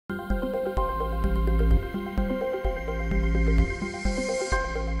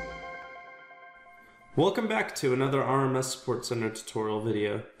Welcome back to another RMS Support Center tutorial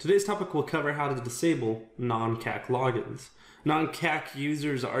video. Today's topic will cover how to disable non-CAC logins. Non-CAC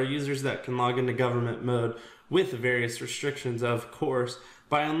users are users that can log into government mode with various restrictions. Of course,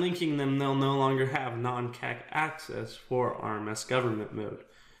 by unlinking them, they'll no longer have non-CAC access for RMS government mode.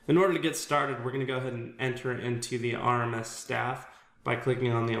 In order to get started, we're going to go ahead and enter into the RMS staff by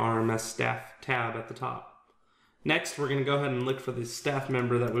clicking on the RMS staff tab at the top. Next, we're going to go ahead and look for the staff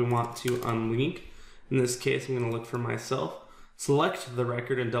member that we want to unlink. In this case, I'm going to look for myself, select the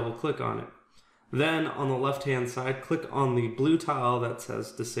record and double click on it. Then on the left hand side, click on the blue tile that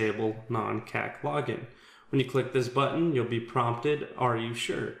says Disable Non CAC Login. When you click this button, you'll be prompted, "Are you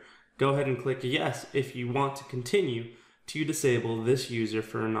sure?" Go ahead and click yes if you want to continue to disable this user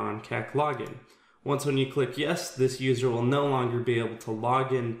for a non CAC login. When you click yes, this user will no longer be able to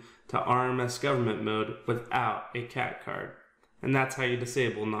log in to RMS government mode without a CAC card. And that's how you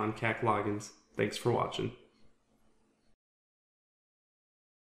disable non CAC logins. Thanks for watching.